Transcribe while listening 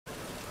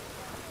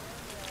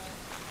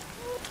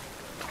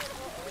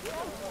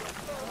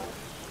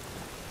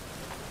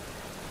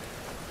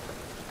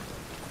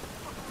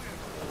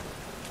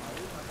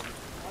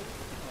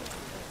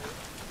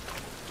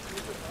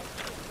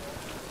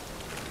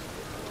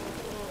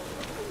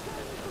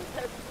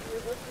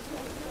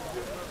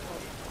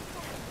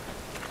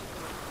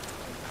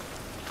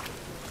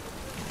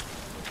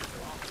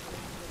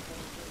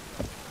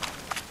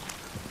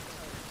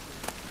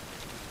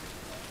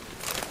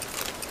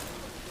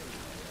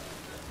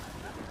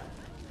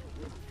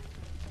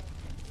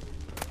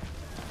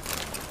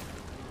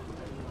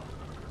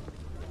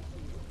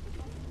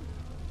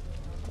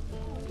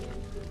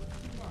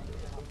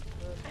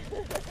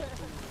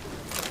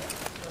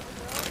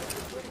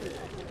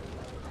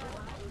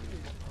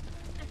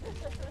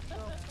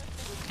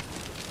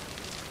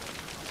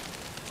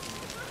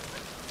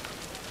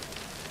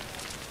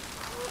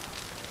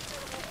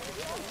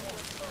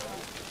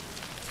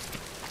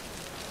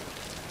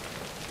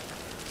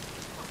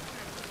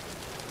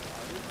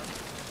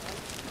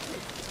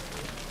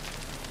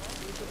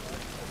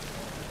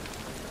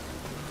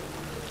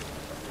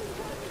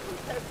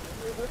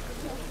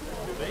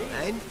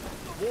And?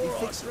 He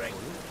fixed it for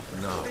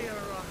you? No.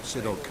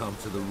 Said I'd come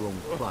to the wrong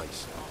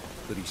place.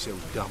 But he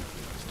sells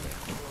dumplings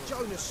now.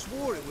 Jonas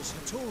swore it was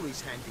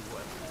Hattori's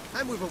handiwork.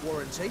 And with a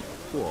warranty.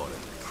 What a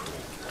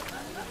prick.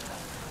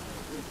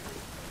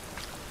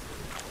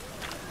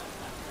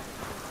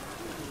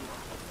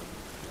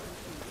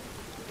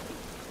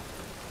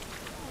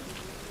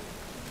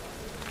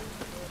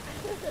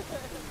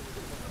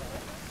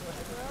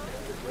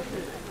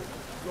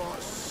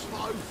 Got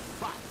so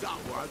fucked up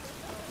once,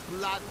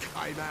 blood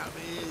came out of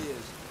my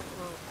ears.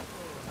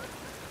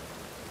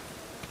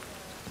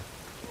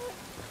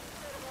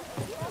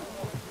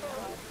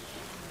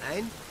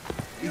 And?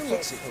 He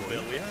fixed it for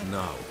you?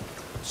 No.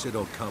 Said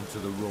I'd come to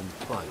the wrong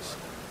place.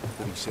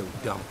 But he sells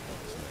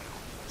dumplings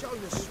now.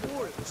 Jonas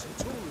swore it was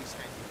Hattori's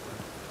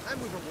handiwork.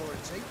 And with a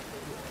warranty.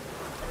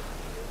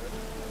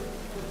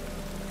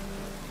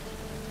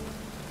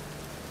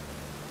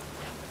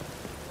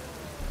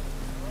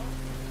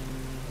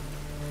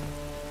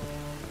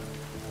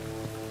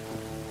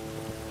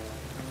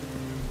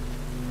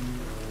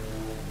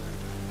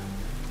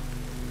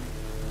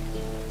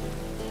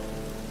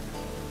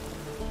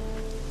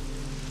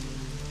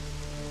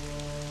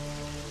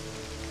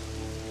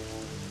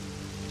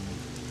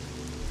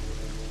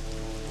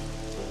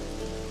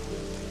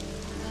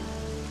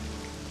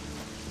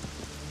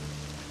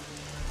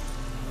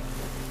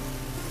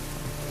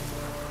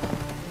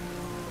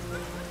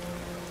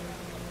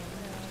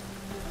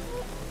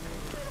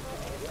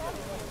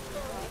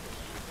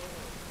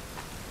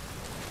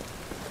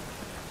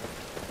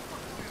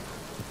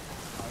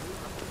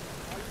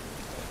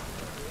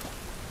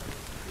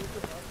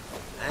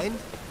 And?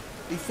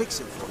 He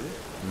fixed it for you?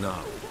 No.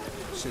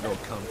 Said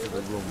I'd come to the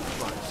wrong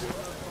place.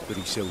 But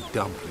he sells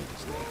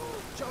dumplings now.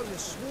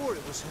 Jonas swore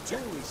it was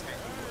Hattori's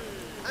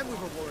handiwork. And with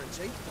a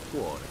warranty.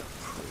 What a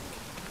prick.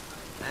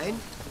 And?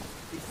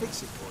 He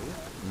fixed it for you?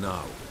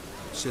 No.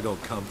 Said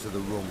I'd come to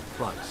the wrong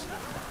place.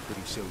 But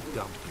he sells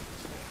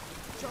dumplings now.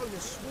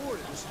 Jonas swore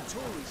it was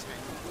Hattori's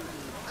handiwork.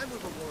 And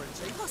with a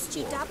warranty. Cost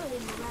you double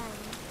in the rain.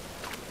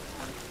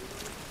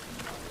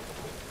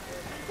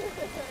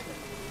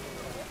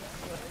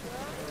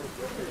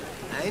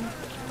 And?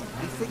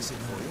 He fixed it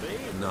for you?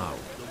 No.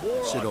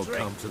 Said I'd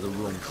come to the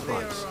wrong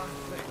place.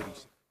 But he...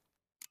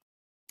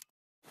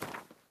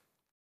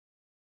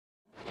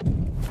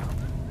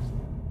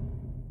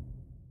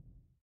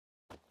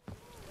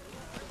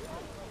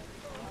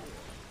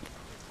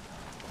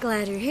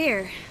 Glad you're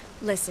here.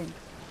 Listen,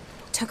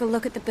 took a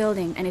look at the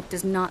building and it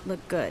does not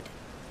look good.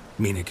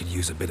 Mean it could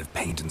use a bit of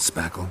paint and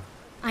spackle?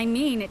 I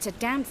mean, it's a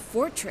damn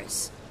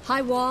fortress.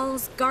 High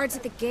walls, guards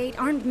at the gate,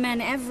 armed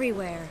men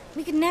everywhere.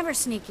 We could never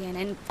sneak in,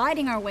 and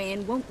fighting our way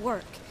in won't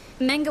work.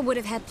 Menga would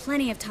have had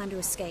plenty of time to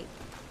escape.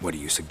 What do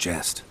you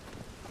suggest?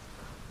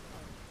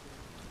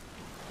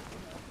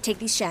 Take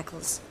these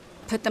shackles.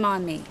 Put them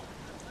on me.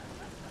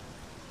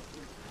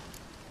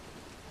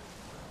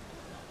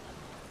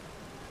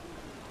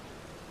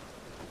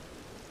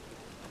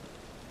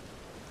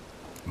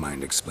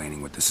 Mind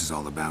explaining what this is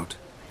all about?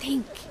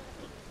 Think.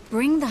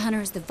 Bring the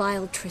hunters the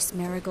vile Triss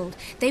Marigold.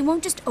 They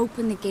won't just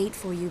open the gate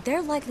for you.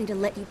 They're likely to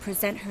let you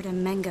present her to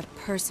Menga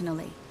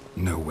personally.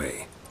 No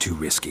way. Too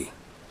risky.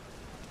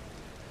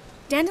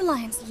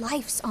 Dandelion's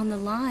life's on the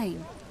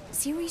line.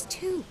 Series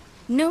 2.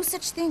 No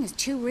such thing as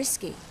too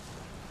risky.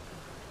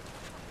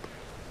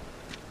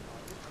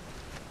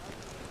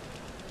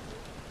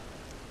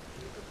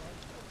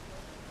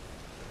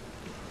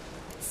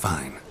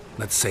 Fine.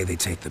 Let's say they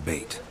take the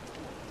bait.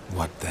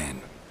 What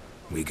then?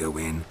 We go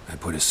in, I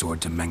put a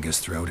sword to Menga's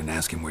throat and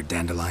ask him where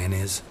Dandelion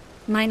is?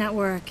 Might not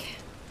work.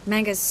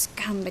 Menga's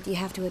scum, but you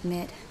have to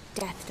admit,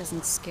 death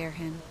doesn't scare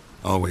him.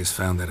 Always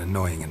found that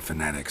annoying in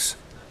fanatics.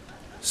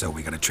 So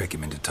we gotta trick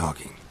him into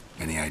talking.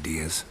 Any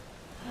ideas?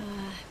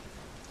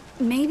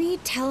 Maybe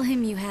tell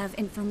him you have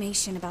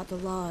information about the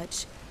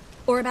Lodge.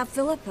 Or about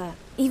Philippa.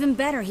 Even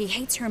better, he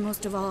hates her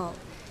most of all.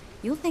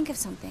 You'll think of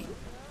something.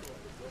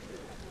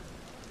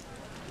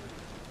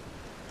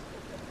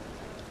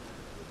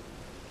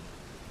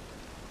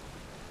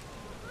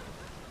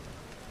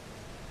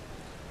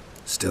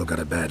 Still got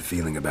a bad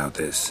feeling about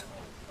this.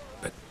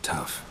 But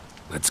tough.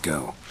 Let's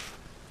go.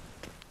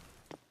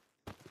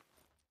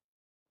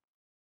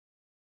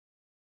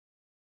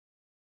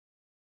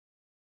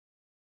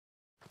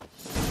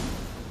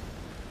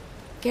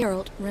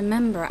 Geralt,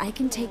 remember, I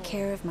can take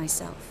care of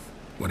myself.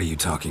 What are you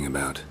talking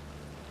about?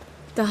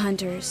 The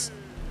hunters.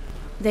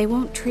 They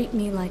won't treat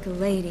me like a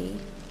lady,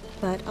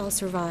 but I'll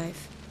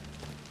survive.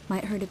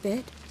 Might hurt a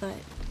bit, but...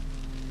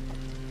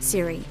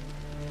 Ciri,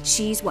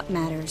 she's what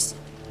matters.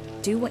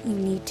 Do what you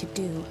need to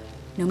do,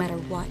 no matter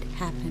what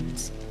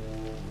happens.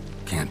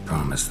 Can't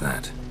promise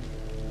that.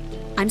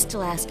 I'm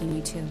still asking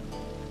you to,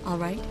 all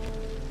right?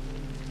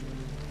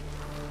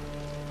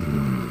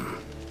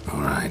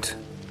 All right.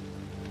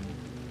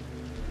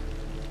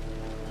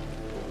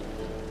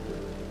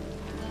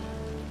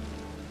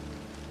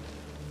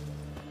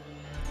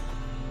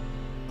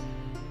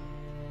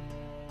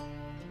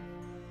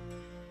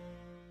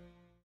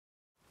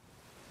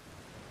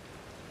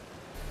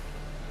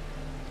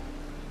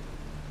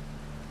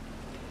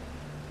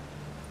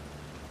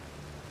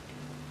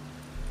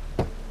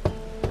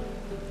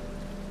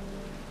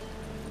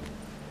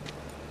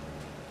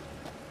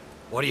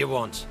 What do you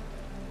want?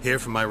 Here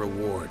for my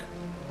reward.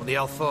 What the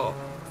hell for?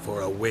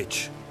 For a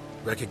witch.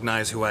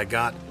 Recognize who I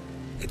got?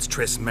 It's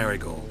Triss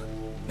Merigold.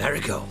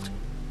 Marigold?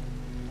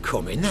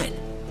 Come in then.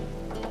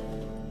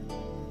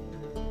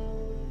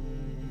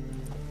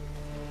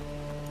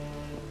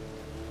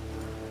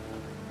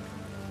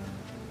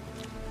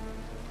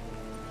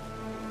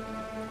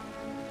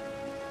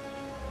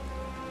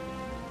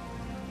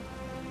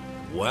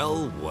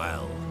 Well,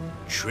 well.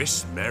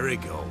 Triss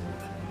Merigold.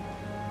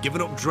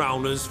 Giving up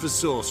drowners for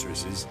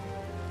sorceresses?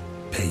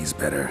 Pays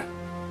better.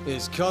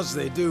 It's 'cause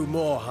they do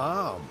more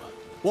harm.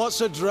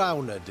 What's a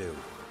drowner do?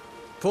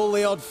 Pull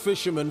the odd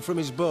fisherman from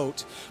his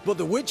boat. But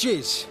the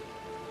witches,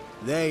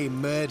 they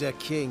murder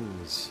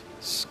kings,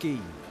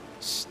 scheme,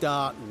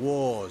 start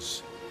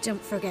wars.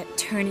 Don't forget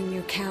turning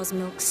your cow's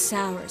milk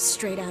sour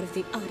straight out of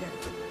the udder.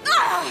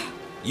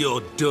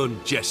 You're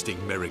done jesting,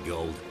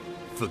 Merigold.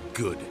 For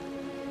good.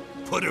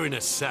 Put her in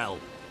a cell.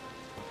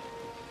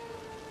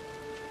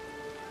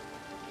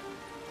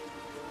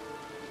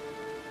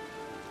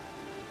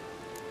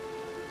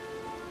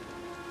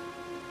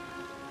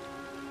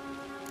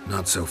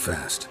 Not so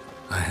fast.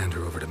 I hand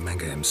her over to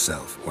Menge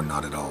himself, or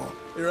not at all.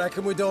 You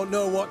reckon we don't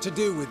know what to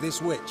do with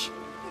this witch?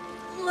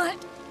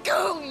 Let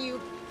go, you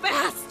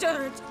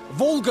bastard!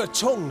 Vulgar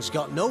tongue's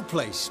got no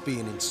place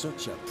being in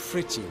such a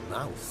pretty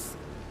mouth.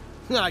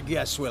 I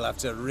guess we'll have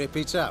to rip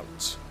it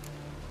out.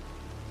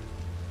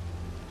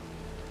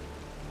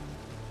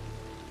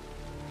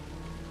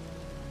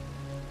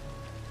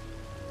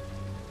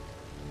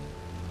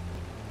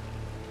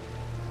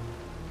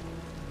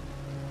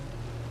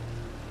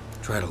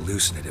 Try to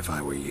loosen it if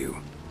I were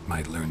you.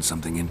 Might learn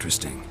something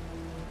interesting.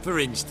 For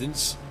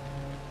instance?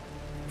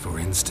 For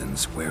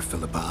instance, where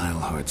Philippa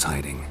Eilhart's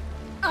hiding.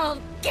 I'll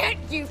get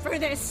you for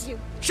this, you...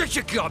 Shut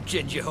your gob,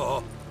 ginger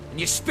whore, and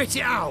you spit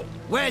it out.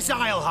 Where's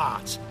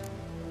Eilhart?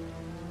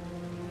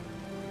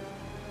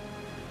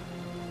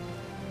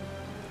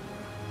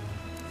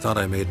 Thought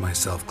I made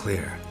myself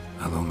clear.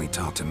 I'll only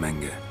talk to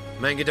Menge.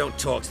 Menge don't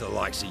talk to the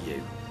likes of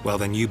you. Well,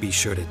 then you be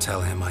sure to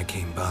tell him I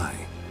came by.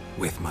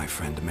 With my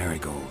friend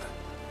Merigold.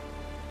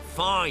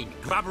 Fine,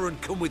 grab her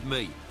and come with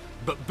me.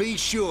 But be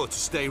sure to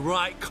stay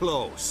right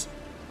close.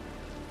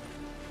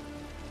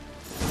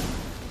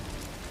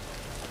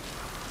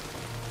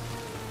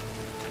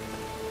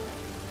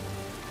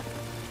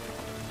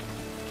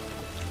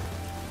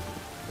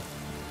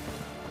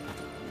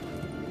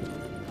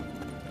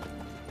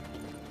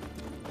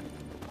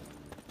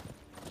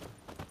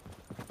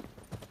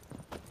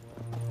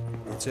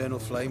 The eternal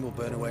flame will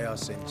burn away our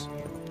sins.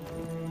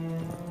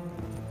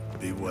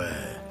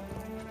 Beware,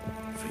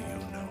 for you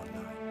know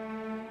not.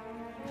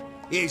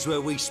 Here's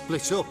where we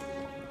split up.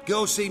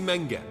 Go see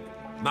Menge.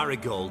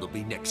 Marigold will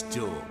be next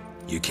door.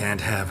 You can't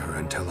have her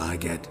until I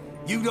get...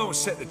 You don't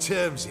set the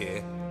terms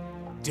here.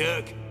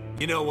 Dirk,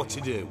 you know what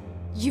to do.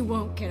 You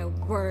won't get a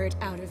word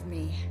out of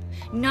me.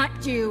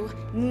 Not you,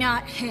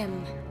 not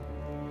him.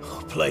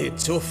 Oh, play it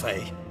tough,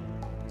 eh?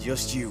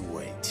 Just you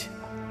wait.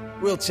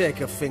 We'll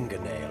take a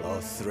fingernail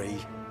or three.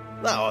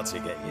 That ought to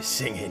get you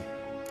singing.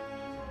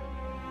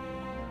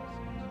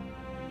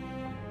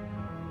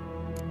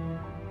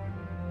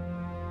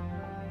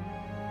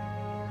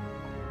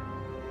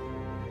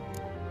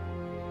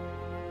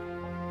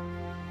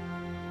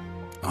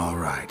 All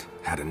right,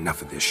 had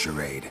enough of this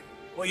charade.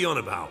 What are you on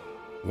about?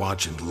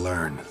 Watch and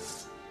learn.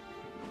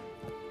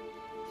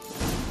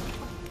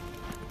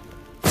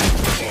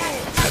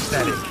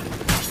 Pathetic.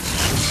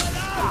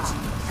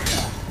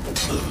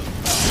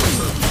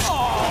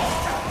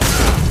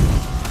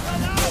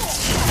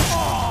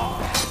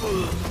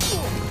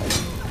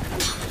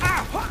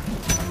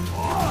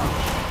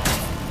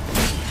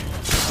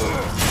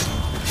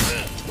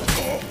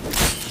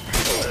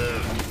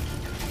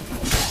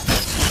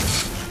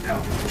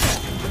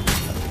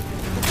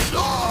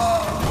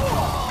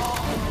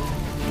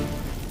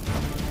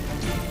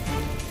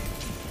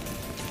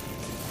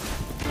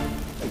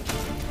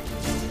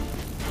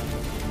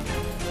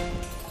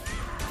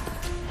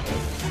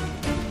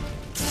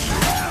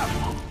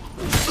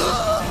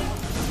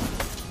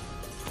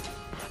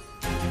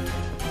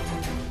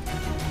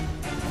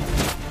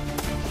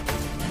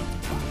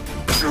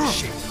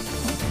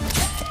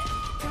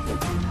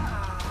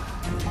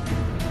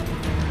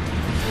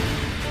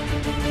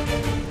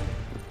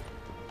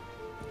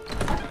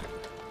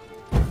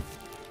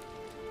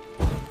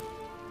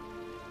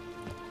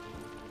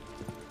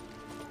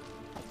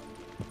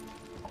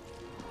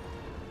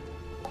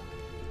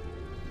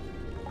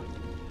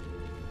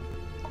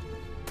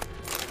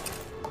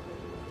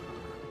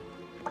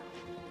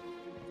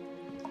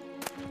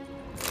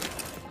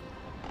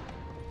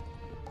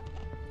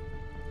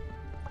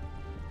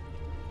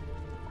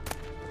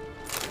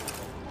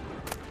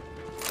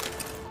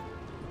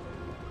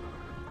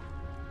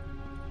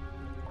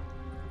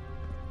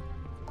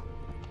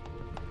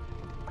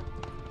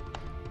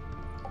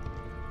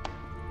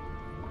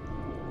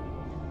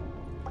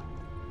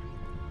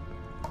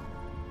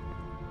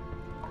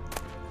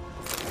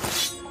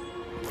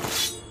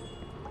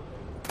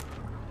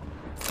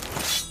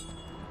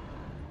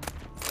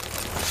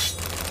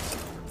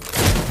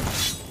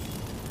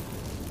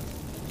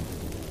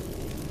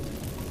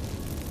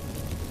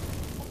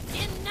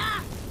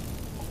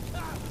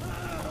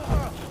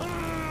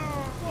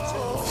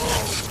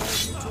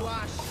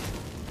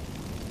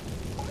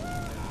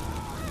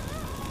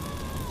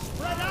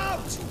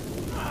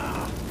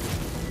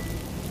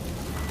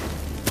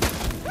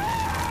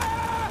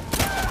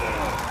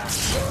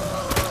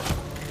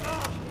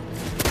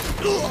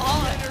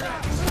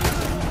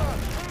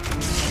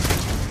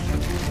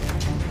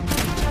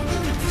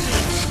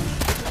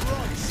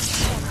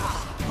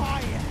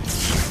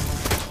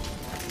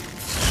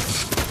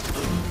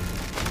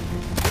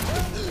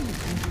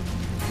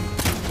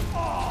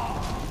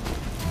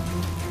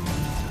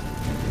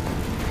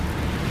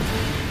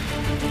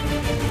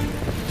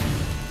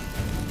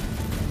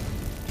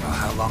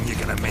 long you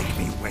gonna make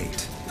me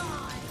wait?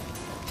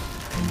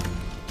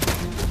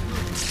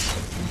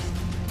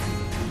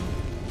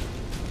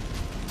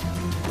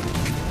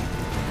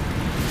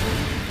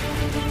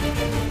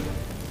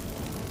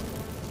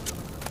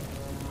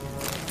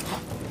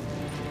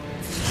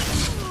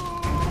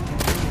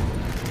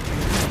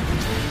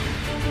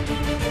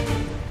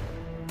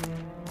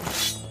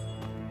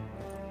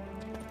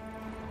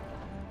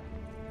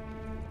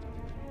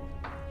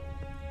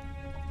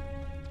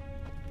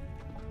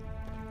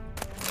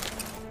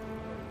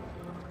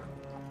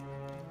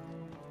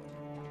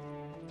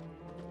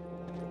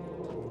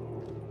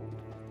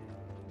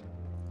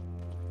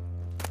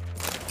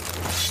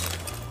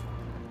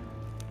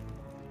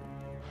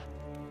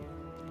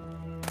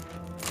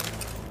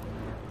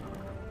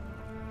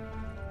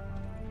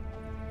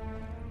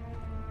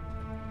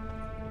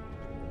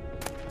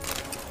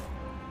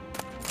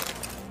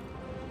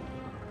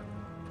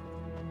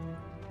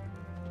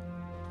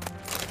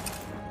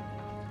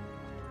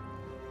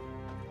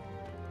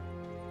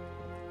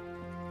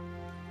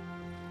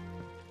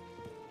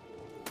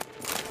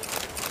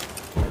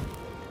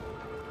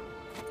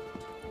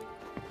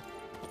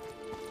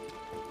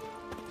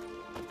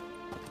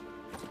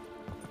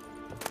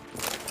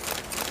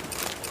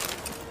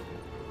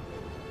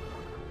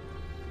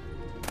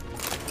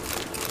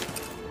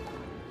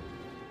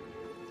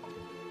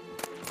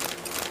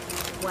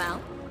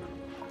 Well?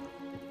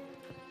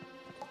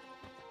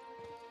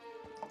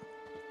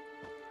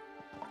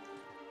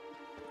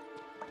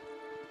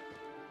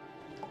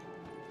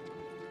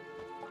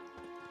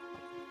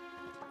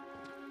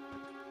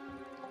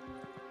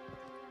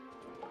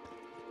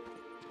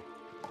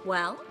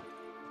 Well?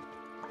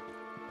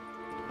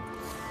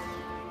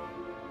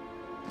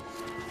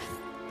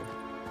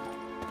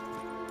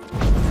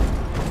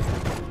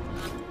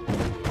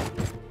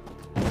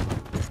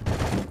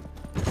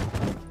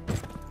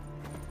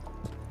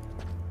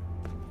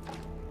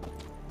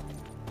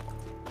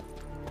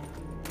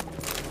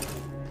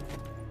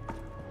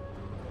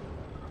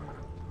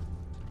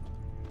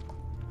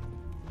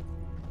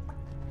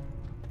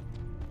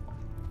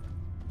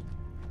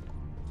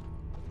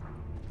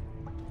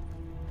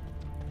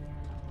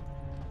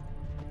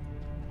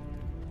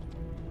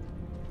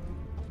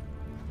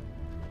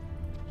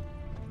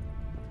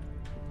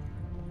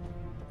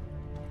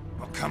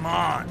 Oh, come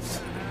on!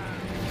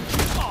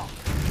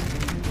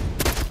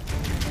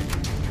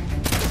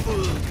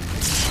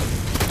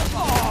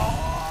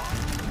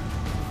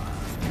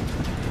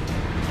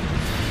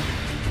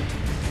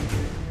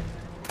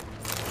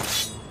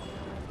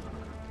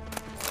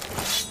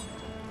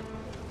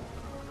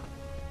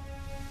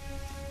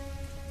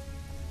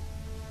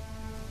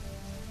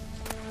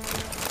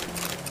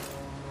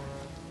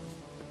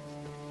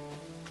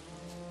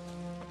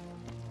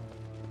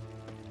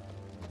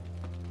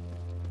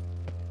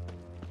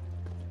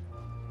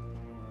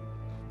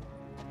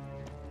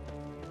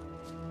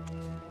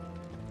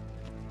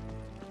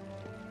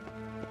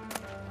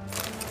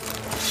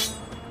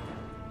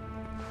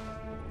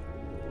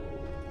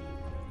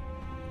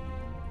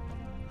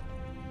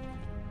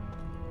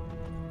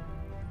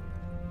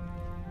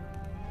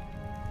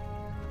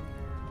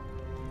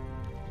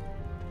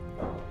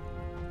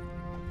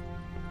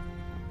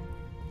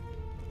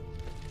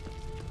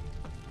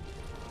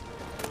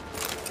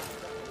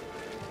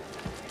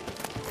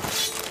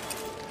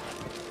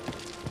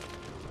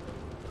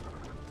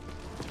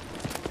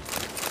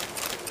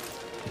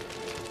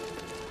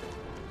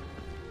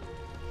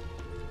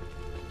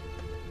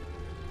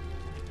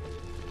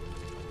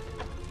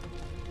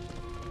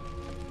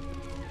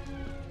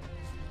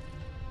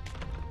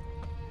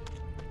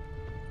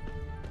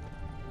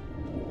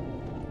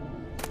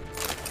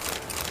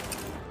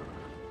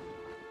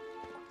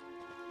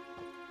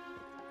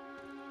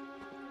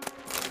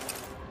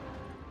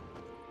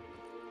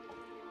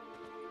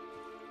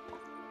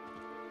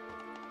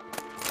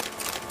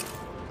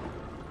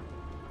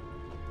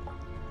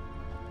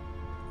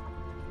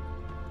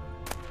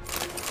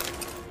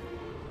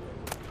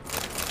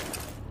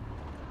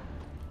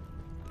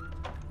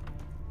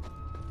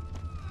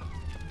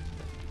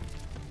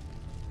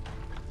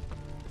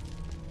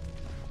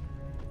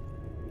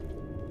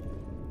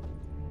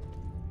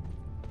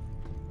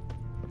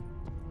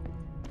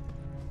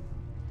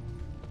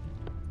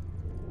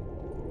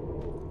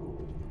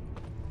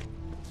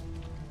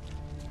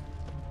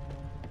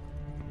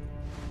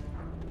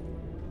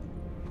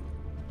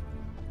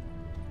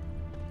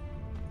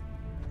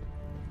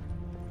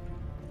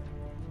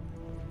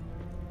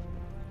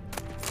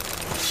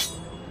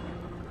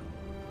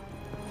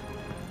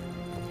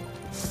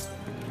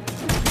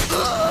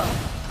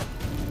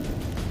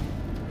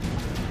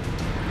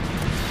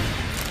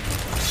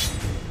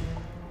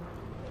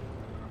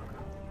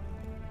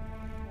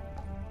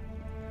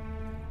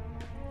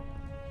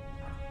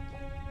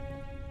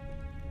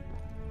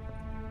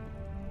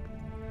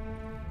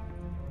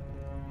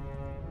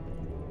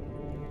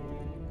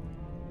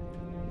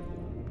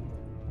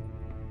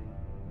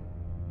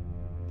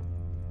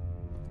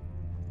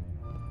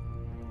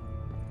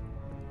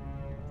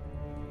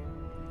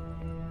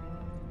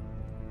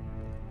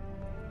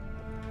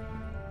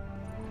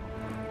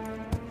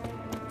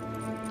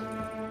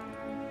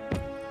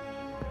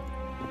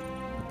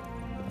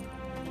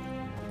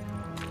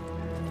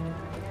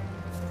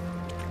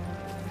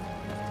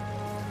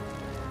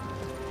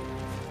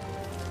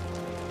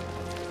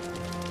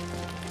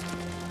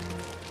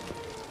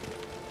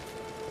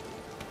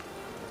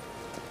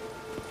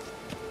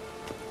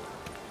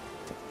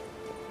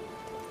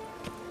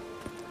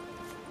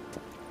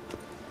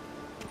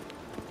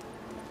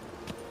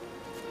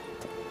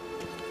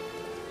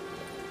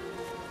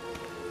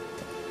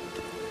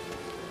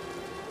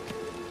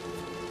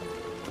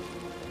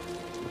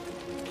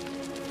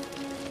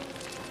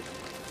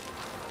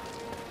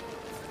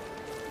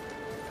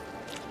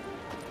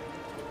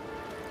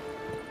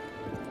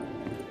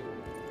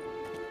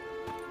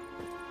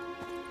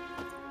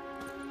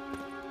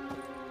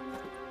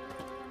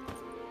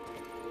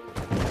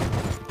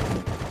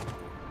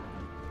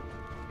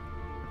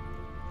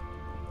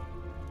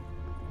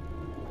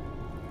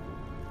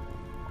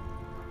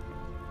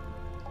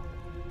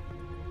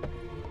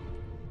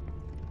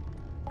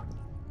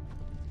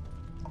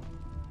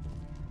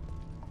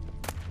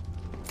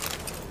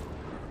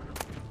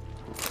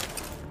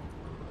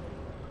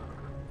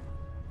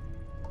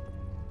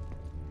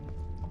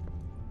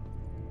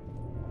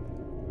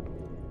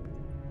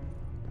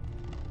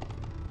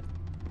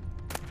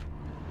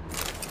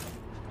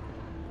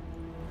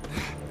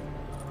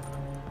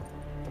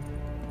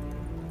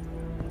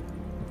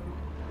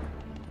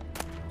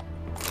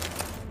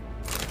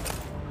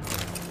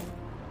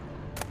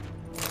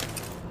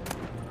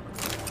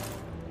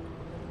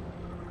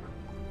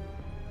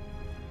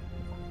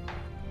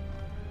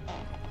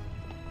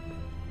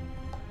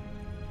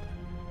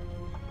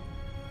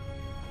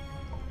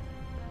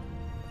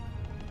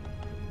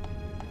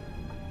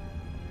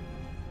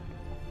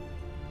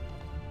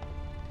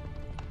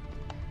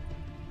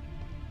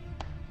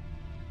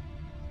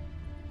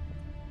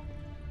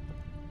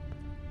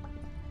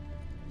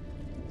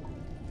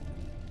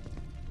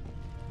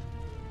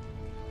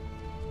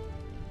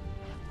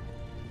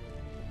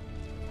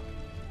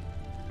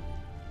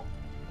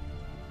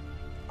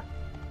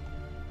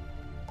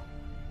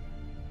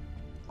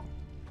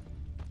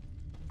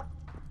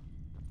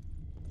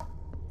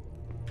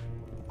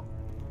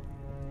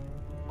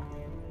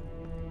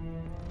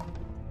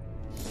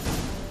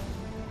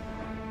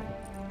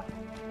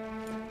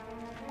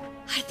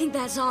 I think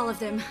that's all of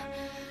them.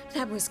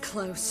 That was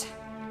close.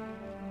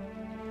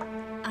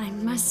 I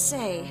must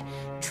say,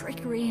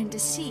 trickery and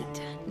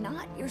deceit,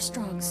 not your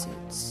strong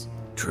suits.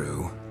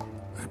 True.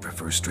 I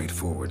prefer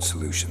straightforward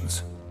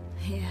solutions.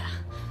 Yeah.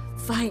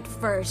 Fight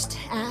first,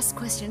 ask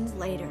questions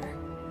later.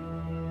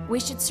 We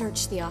should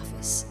search the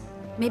office.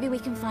 Maybe we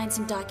can find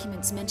some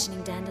documents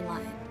mentioning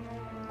Dandelion.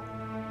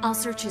 I'll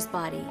search his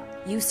body.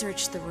 You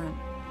search the room.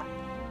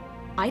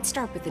 I'd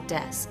start with the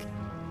desk.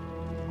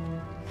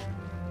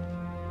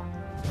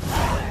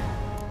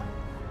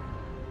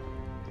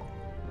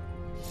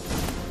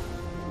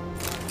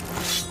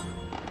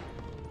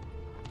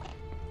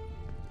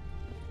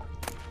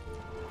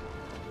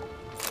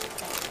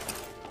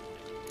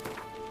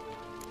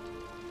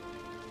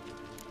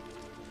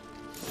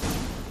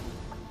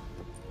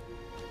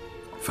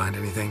 Find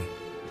anything?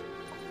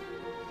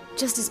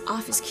 Just his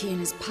office key in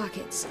his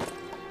pockets.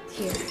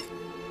 Here.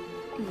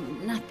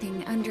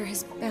 Nothing under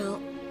his belt.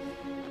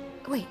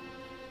 Wait,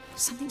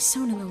 something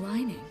sewn in the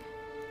lining.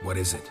 What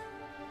is it?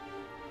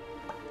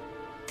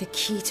 The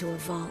key to a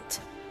vault.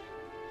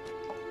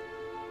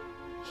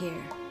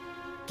 Here,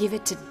 give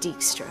it to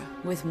Dijkstra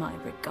with my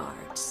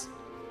regards.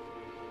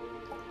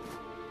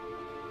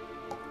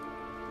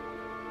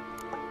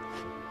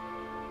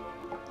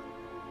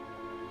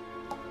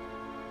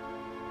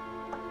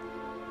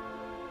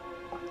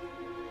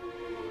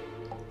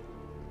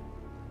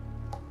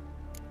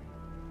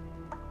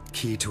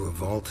 Key to a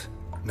vault?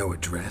 No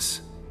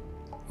address?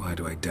 Why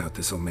do I doubt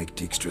this'll make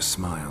Dijkstra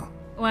smile?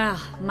 Well,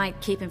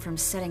 might keep him from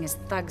setting his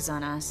thugs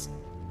on us.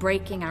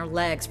 Breaking our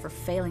legs for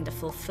failing to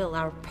fulfill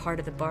our part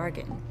of the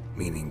bargain.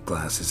 Meaning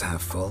glass is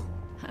half full?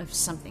 Of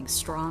something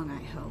strong,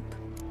 I hope.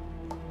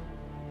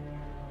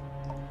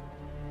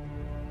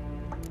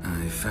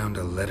 I found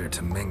a letter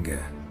to Menge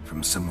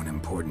from someone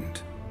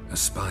important. A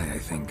spy, I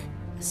think.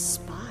 A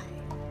spy?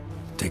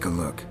 Take a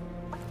look.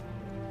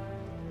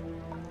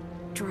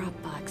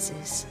 Drop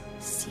boxes.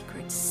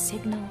 Secret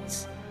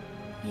signals.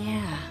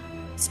 Yeah.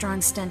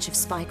 Strong stench of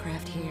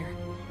spycraft here.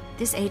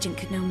 This agent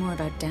could know more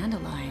about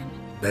Dandelion.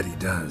 Bet he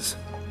does.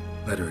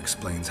 Letter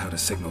explains how to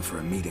signal for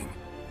a meeting.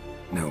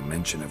 No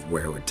mention of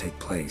where it would take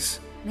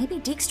place. Maybe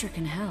Dijkstra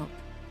can help.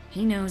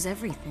 He knows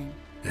everything.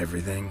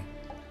 Everything?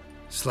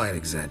 Slight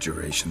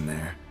exaggeration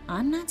there.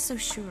 I'm not so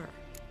sure.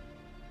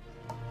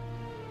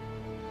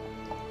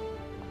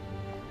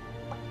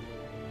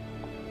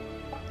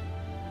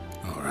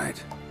 All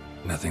right.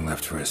 Nothing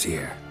left for us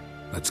here.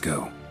 Let's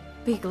go.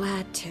 Be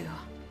glad to.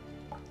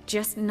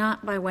 Just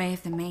not by way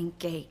of the main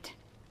gate.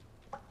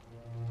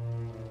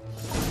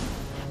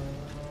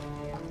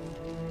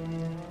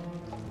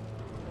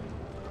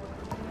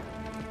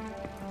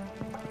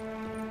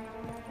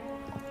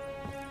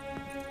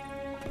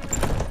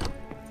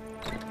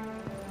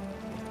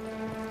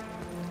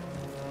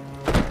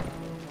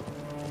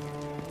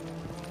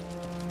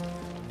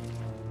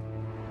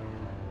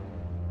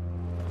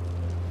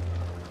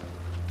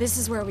 This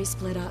is where we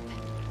split up.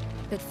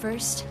 But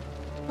first,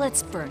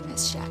 let's burn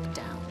this shack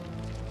down.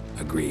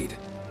 Agreed.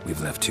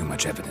 We've left too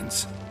much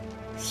evidence.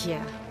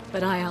 Yeah,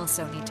 but I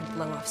also need to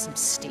blow off some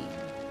steam.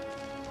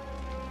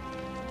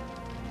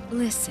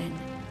 Listen,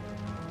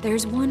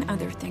 there's one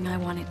other thing I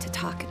wanted to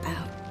talk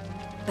about.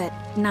 But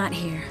not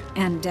here,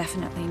 and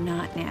definitely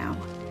not now.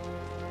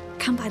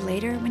 Come by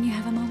later when you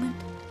have a moment?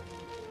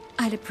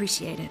 I'd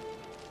appreciate it.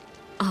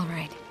 All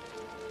right.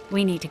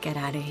 We need to get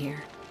out of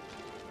here.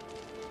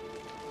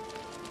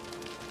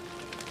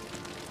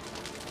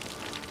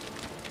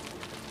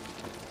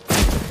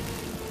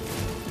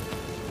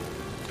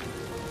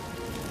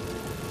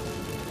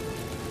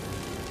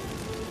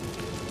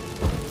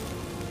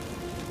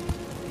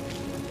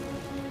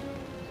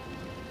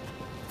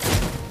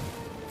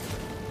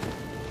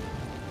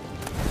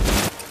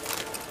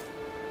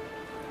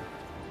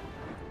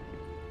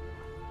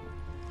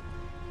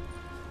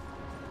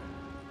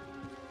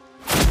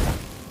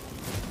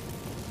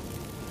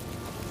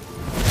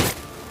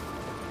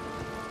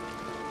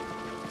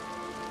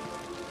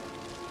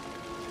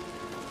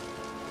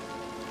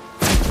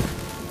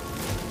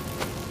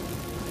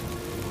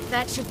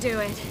 That should do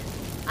it.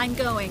 I'm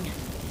going.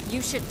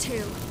 You should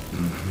too.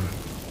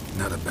 Mm-hmm.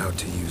 Not about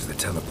to use the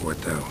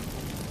teleport, though.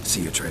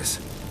 See you, Triss.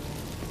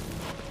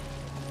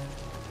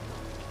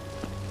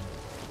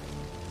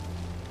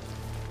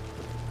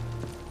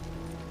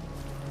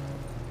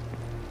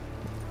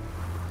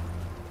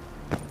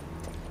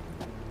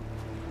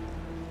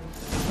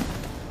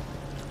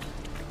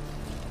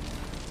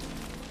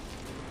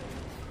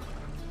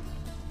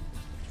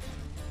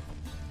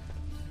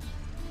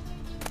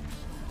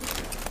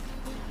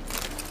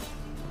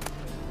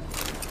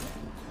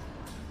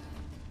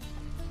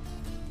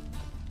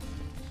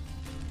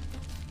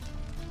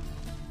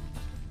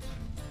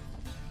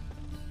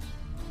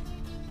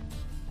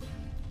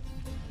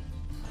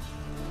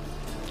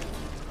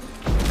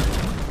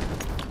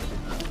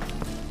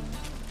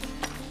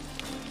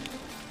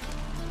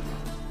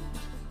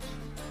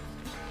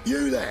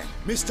 You there,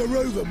 Mr.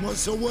 Reuben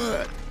wants a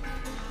word.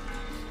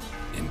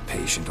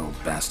 Impatient old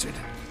bastard.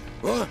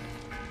 What?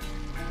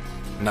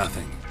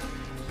 Nothing.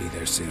 Be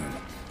there soon.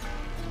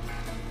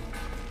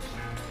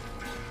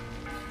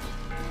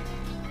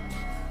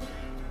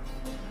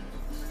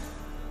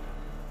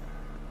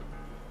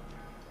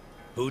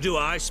 Who do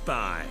I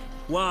spy?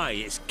 Why,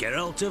 it's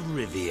Geralt of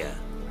Rivia.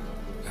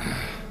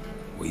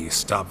 Will you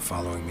stop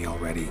following me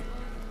already?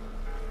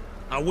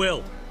 I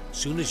will,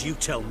 soon as you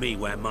tell me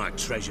where my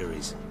treasure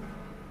is.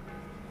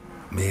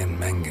 Me and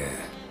Menge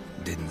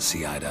didn't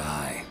see eye to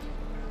eye.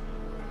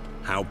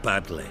 How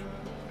badly?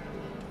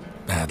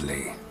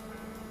 Badly.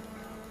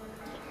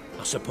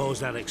 I suppose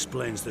that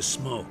explains the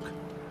smoke.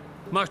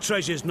 My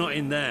treasure's not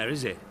in there,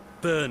 is it?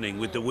 Burning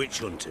with the witch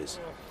hunters.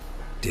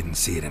 Didn't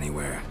see it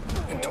anywhere,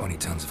 and 20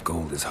 tons of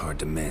gold is hard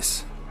to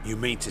miss. You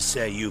mean to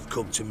say you've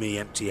come to me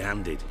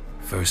empty-handed?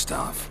 First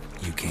off,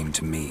 you came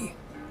to me.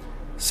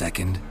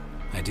 Second,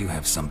 I do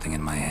have something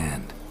in my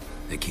hand.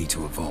 The key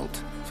to a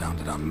vault, found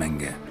it on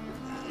Menge.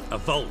 A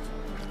vault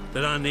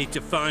that I need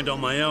to find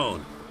on my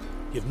own?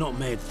 You've not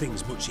made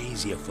things much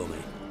easier for me.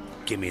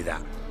 Give me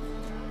that.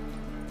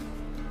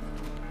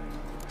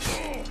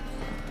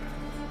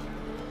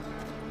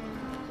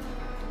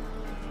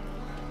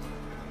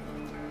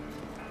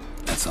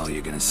 That's all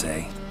you're gonna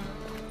say?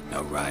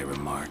 No wry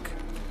remark,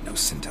 no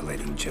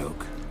scintillating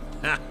joke.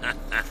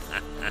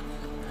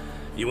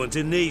 You want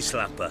a knee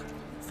slapper?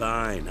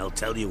 Fine, I'll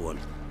tell you one.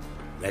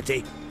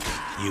 Ready?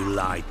 You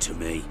lied to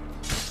me.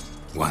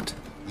 What?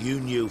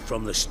 You knew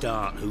from the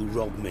start who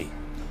robbed me,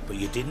 but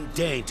you didn't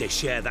deign to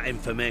share that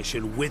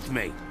information with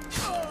me.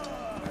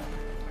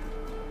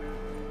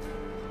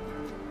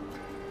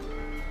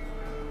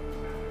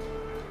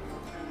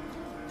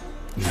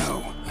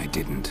 No, I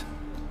didn't.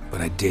 But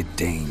I did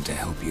deign to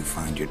help you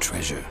find your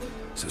treasure,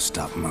 so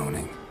stop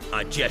moaning.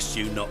 I jest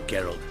you not,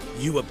 Geralt.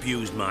 You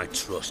abused my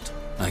trust.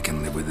 I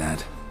can live with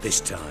that. This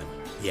time,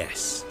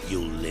 yes,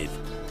 you'll live.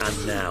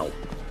 And now,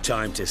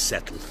 time to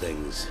settle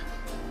things.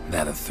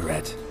 That a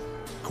threat?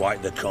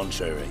 Quite the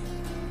contrary.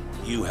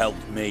 You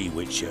helped me,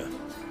 Witcher.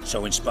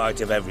 So in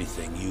spite of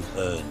everything, you've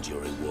earned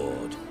your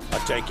reward. I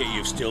take it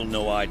you've still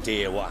no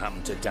idea what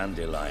happened to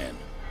Dandelion.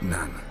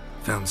 None.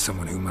 Found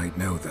someone who might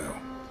know, though.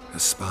 A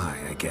spy,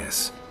 I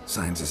guess.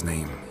 Signs his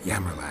name,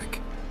 Yammerlak.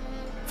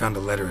 Found a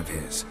letter of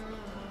his.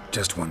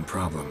 Just one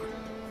problem.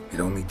 It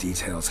only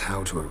details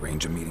how to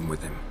arrange a meeting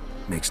with him.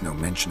 Makes no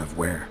mention of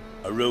where.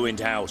 A ruined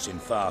house in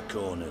Far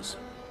Corners.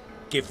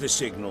 Give the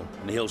signal,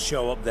 and he'll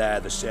show up there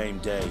the same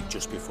day,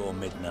 just before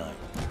midnight.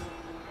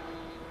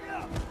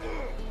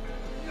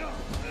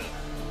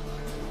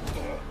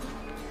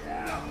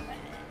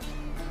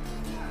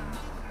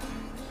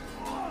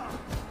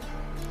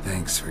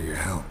 Thanks for your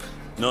help.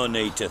 No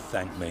need to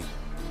thank me.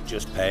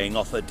 Just paying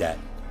off a debt.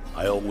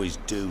 I always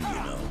do, you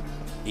know.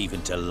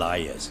 Even to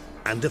liars.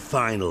 And a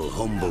final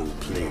humble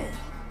plea.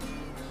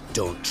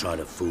 Don't try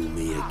to fool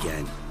me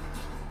again.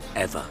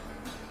 Ever.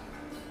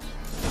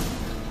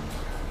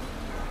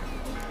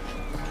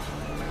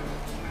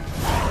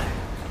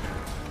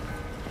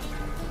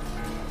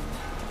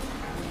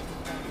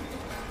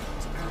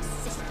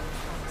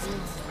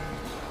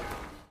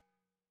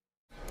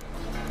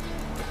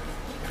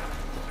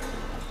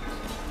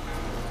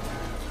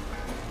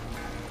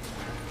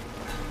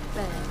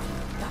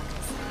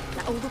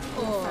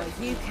 Oh,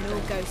 you can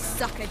all go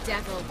suck a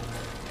devil.